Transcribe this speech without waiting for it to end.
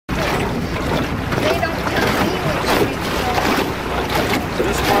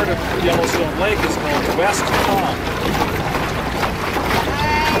lake is called West Pond.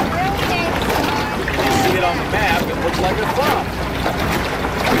 If you see it on the map, it looks like a thumb.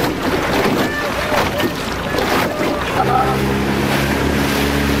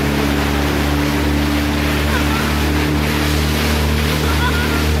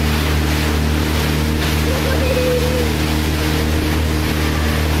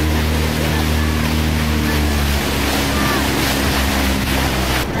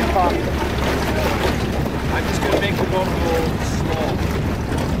 I'm just going to make the boat go slow.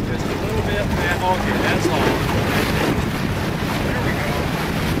 Just a little bit. Okay, that's all. There we go.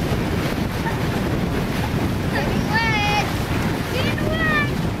 Getting wet. Getting wet.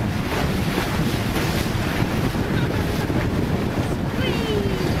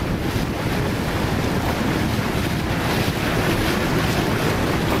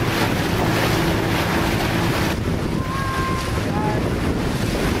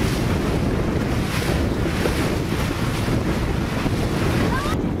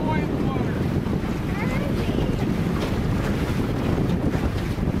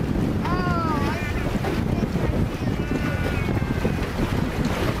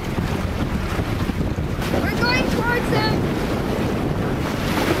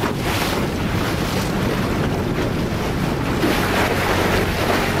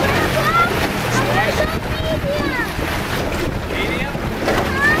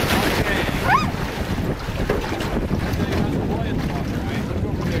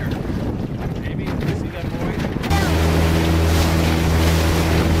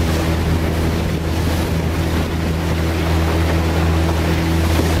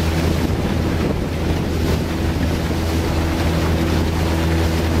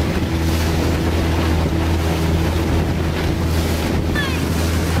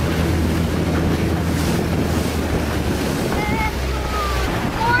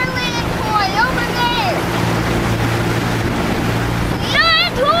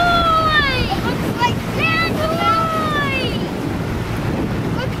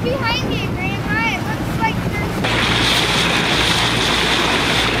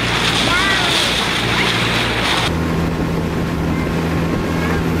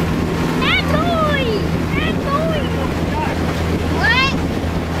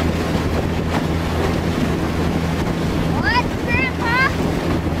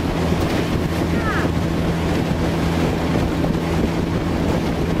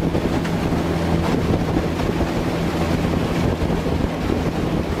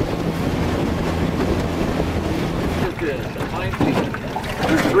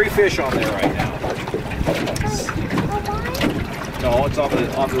 There's 3 fish on there right now. No, it's on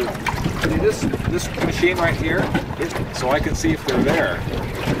the see this machine right here, so I can see if they're there.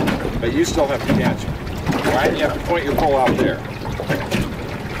 But you still have to catch them. Right? You have to point your pole out there.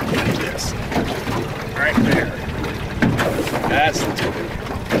 Like this. Right there. That's the ticket.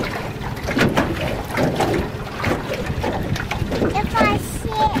 If I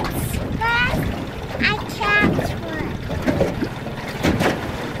sit fast, I catch one.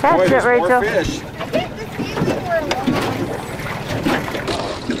 Catch Boy, it, there's Rachel. more fish. I think the seaweed were lost.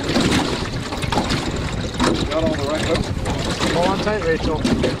 Got all the right hooks. Hold on tight, Rachel.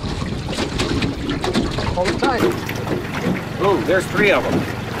 Hold it tight. Oh, there's 3 of them.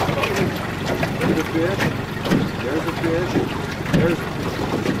 There's a fish. There's a fish.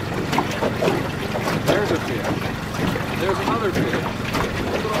 There's a fish. There's another fish.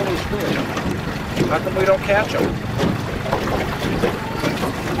 Look at all those fish. How come we don't catch them?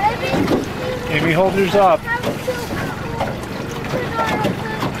 Amy, hold yours up.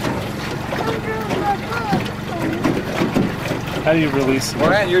 How do you release it?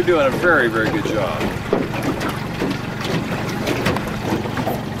 Brian, you're doing a very, very good job.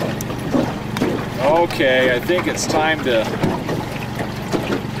 Okay, I think it's time to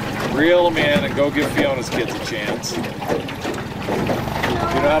reel them in and go give Fiona's kids a chance. You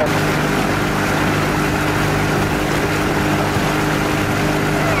know how to...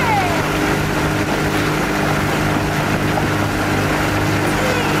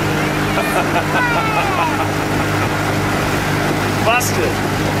 Busted.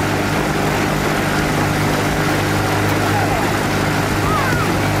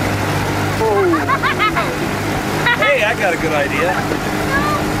 Oh. Hey, I got a good idea.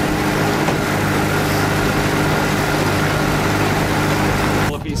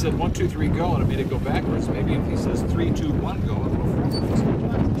 Well, if he said 1, 2, 3, go, and it made it go backwards, maybe if he says 3, 2, 1, go, it'll go forwards. You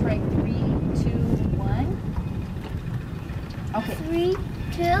want to try 3, 2, 1? Okay. 3,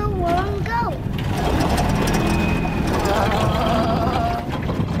 2, 1, go.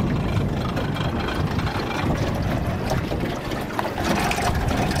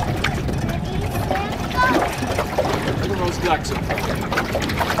 ducks in front.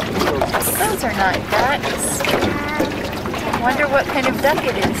 Those are not ducks. Wonder what kind of duck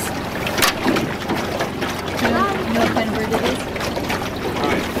it is. Do you know what kind of bird it is?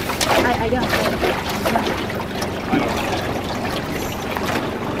 I don't.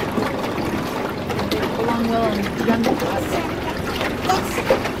 Belong well in jungle bus.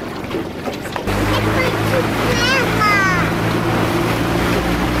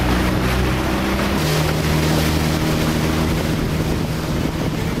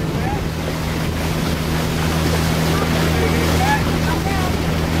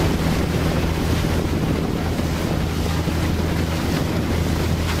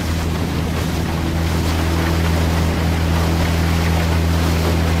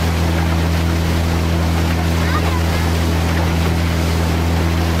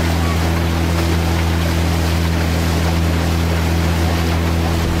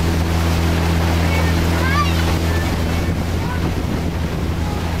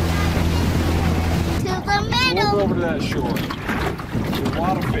 Over to that shore. There's a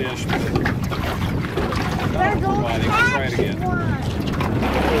lot of fish, but not providing. Let's try it again.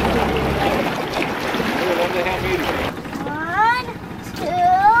 Here, let me have me today. 1,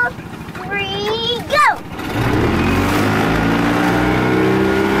 2, 3, go!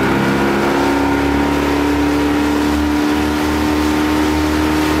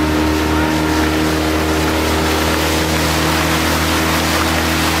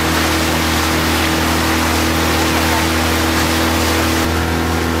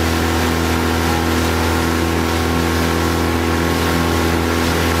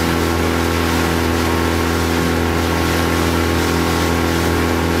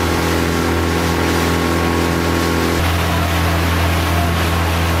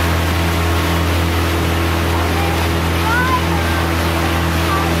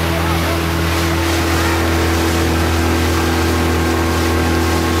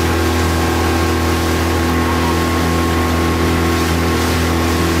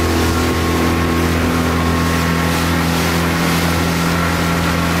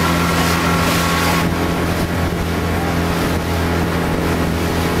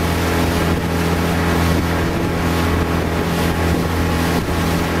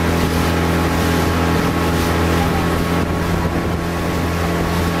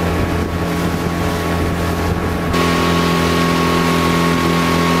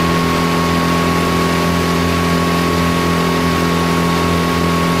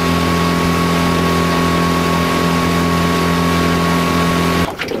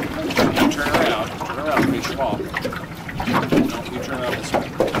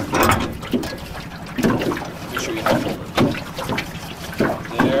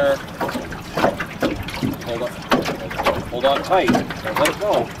 Hold on tight. Don't let it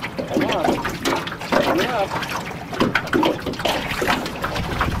go. Hold on. Hurry up.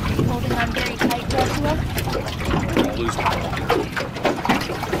 Holding on very tight, Joshua. I'll lose my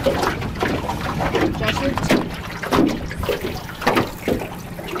Joshua.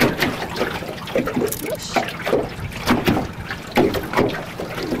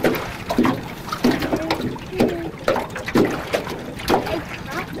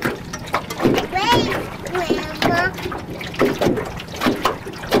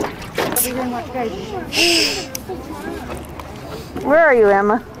 Where are you,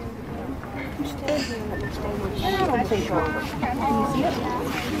 Emma?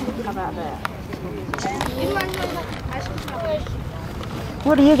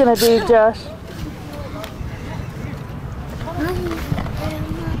 What are you going to do, Josh?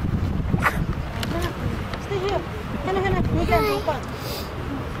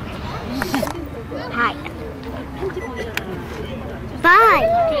 Hi. Bye.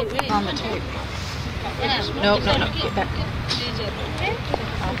 On the tape. No. Get back.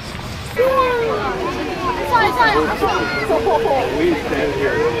 We stand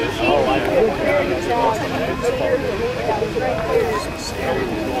here.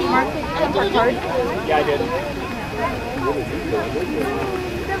 Yeah, I did.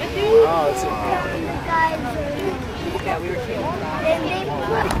 Oh, it's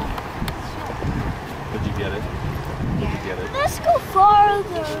Did you get it? Did you get it? Let's go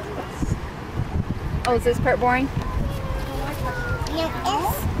farther. Oh, is this part boring?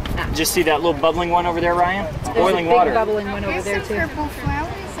 Yes. Just see that little bubbling one over there, Ryan? It's boiling There's a big water. bubbling one over there too. Purple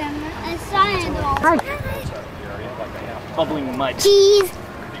flowers and I saw it all. Bubbling mud. Cheese.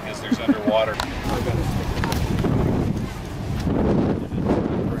 Because there's underwater.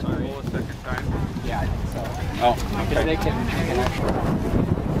 Oh, okay. They can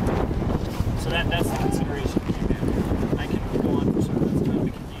so that's the consideration. I can go on for some of that time. We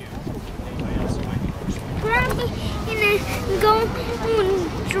can use anybody else who might be We're in a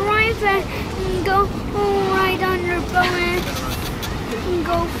bed and go ride on your boat and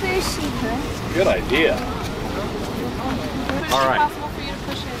go fishing. Good idea. All right. Possible for you to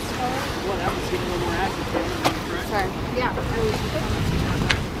push it slower? Well, that was getting a little more active. Correct? Sorry. Yeah.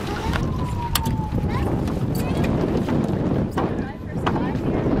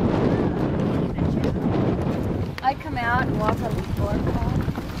 I come out and walk on the floor.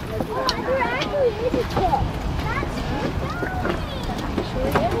 You're actually is a kid. That's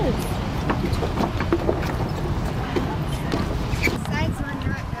Sides on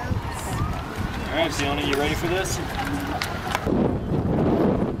not notes. All right, Fiona, you ready for this?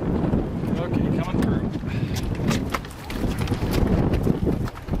 Okay, coming through.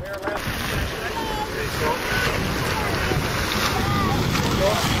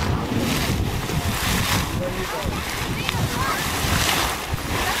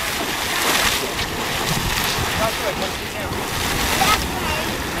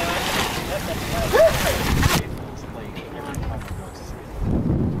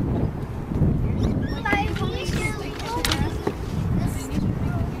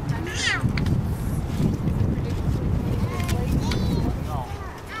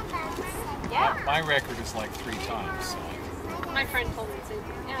 My record is like 3 times. So. My friend told me the same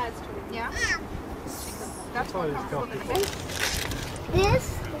thing. Yeah, it's true. Yeah. That's why it's comfortable.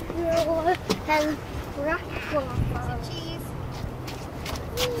 This girl has breakfast. Cheese.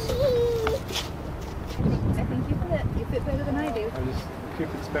 I think you fit better than I do. I just keep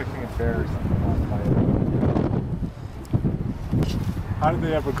expecting a bear or something on fire. How did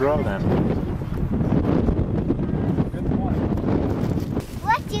they ever grow then? Good point.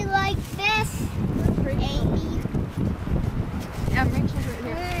 What do you like this, Amy? Yeah, Rachel's right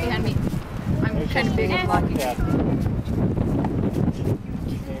here behind me. I'm kind of big and blocky. Yeah.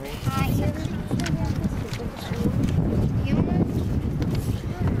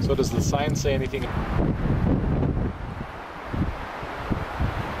 So does the sign say anything?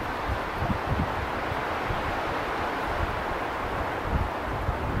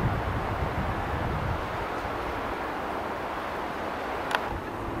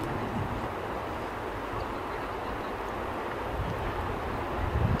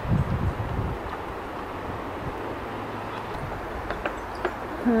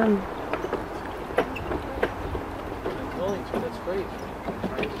 That's great.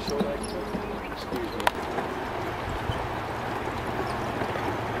 Trying to show that kid. Excuse me.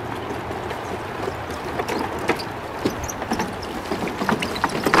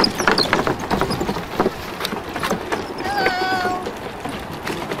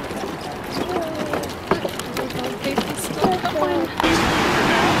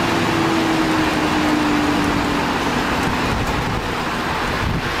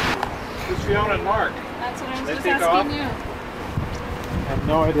 It's Fiona and Mark. That's what I was They just take asking off? you. I have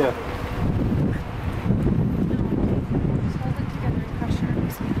no idea. Just hold it together and crush your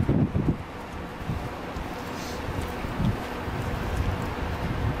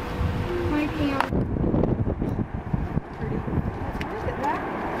My pants.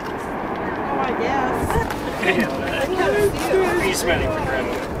 Oh, I guess. Are you smelling for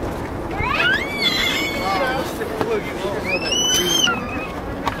Grandma?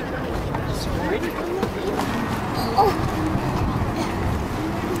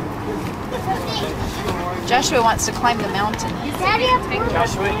 Joshua wants to climb the mountain. Daddy,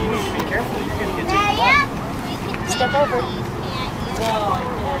 Joshua, you need to be careful. You're going to get Daddy, Step over.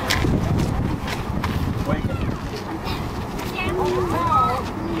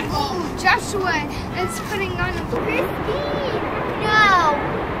 Joshua is putting on a Christy. No.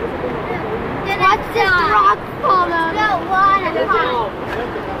 What's this rock full of? No, water.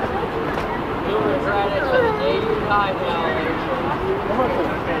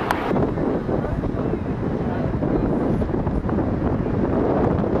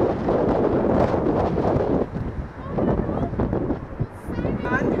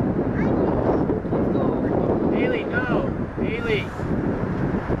 Haley, no. Haley.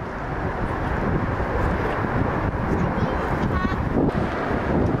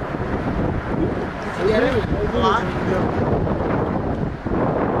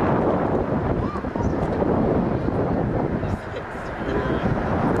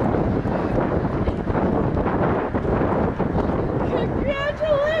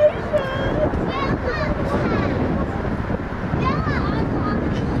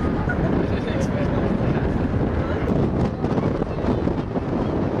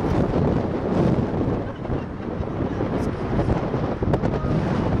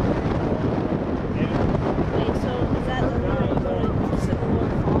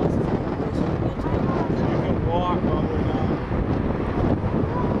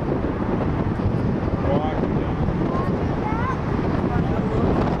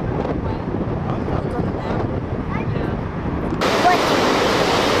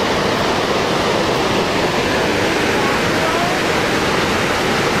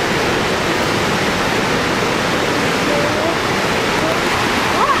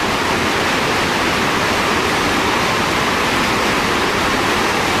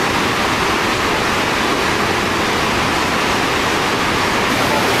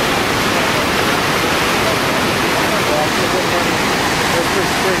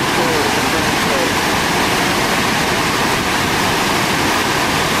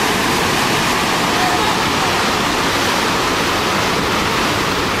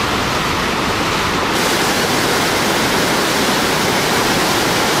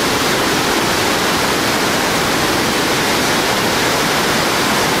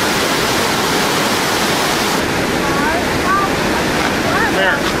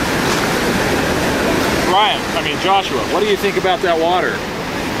 Joshua, what do you think about that water?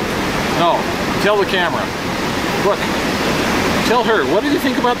 No, tell the camera. Look, tell her, what do you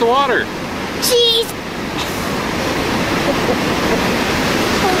think about the water? Cheese.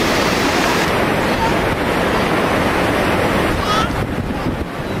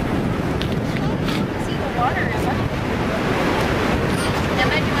 See the water, Emma?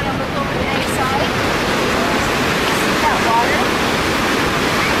 Emma, do you want to look over the other side? See that water?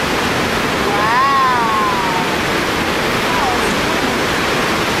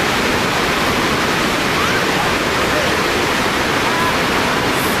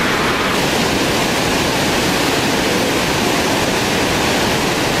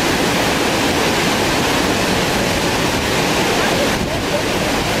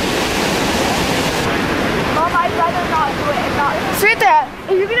 Mom, I'd rather not do it and not. Sit there.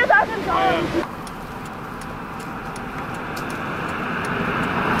 If you're gonna talk to Tom.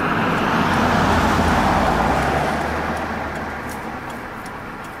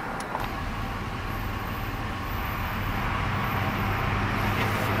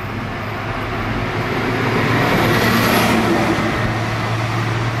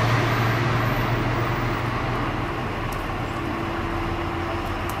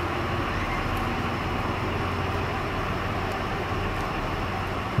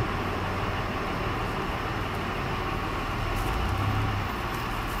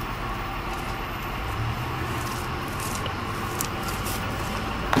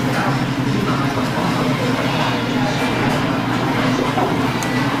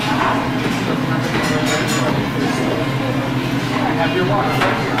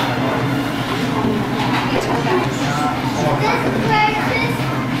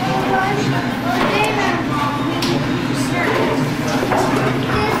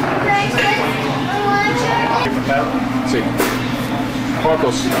 Sí.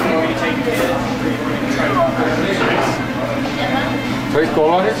 Pocos.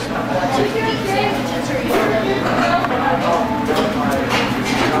 $3? Sí.